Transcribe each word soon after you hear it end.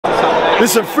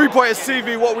Listen, 3 Pointers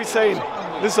TV, what are we saying?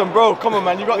 Listen, bro, come on,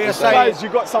 man. You got this, guys. You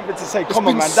got something to say. Come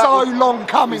on, man. It's been so long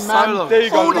coming, man. There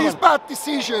you go. All these bad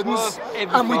decisions,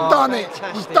 and we've done it.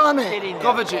 We've done it.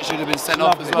 Kovacic should have been sent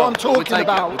off as well. What I'm talking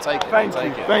about. We'll take it. Thank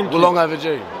you. Thank you. We're long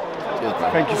overdue.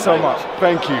 Thank you so much.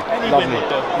 Thank you. Lovely.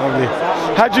 Lovely.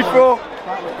 How'd you feel?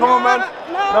 Come on, man.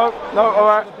 No, all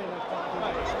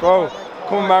right. Bro,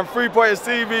 come on, man. 3 Pointers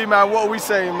TV, man. What are we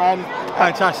saying, man?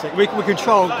 Fantastic. We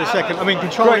controlled the second. I mean,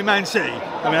 controlling Man City.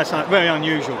 I mean, that's very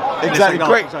unusual. Exactly.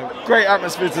 Great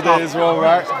atmosphere today as well,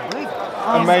 right?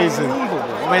 Amazing.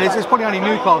 I mean, it's probably only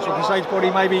Newcastle can say it's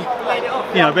probably maybe,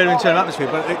 you know, better in terms of atmosphere,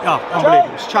 but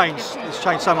unbelievable. It's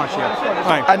changed so much here.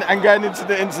 Right. And going into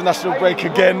the international break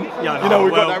again, you know,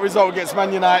 we got that result against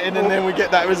Man United, and then we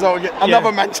get that result against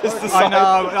another Manchester side. I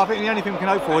know. I think the only thing we can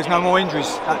hope for is no more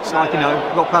injuries. That's like, you know,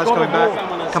 we've got players coming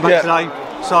back, come back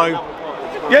today. So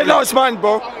yeah, no, it's mine,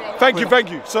 bro. Thank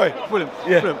you. Sorry. Brilliant.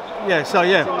 Yeah. So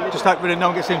just hope that no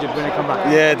one gets injured when they come back.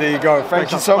 Yeah, there you go.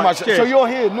 Thank you so much. Cheers. So you're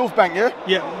here, North Bank, yeah?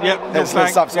 Yeah. Excellent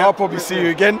stuff. So I'll probably see you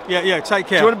again. Yeah. Take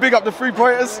care. Do you want to big up the 3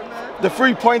 Pointers? The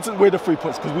 3 Pointers. We're the 3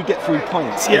 Pointers because we get 3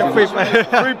 points. Yeah, 3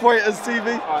 Pointers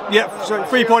TV. Yeah, so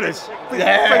 3 Pointers. 3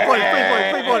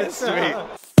 Pointers. Sweet.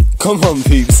 Come on,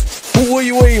 peeps. What are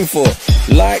you waiting for?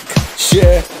 Like,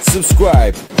 share,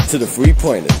 subscribe to the 3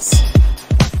 Pointers.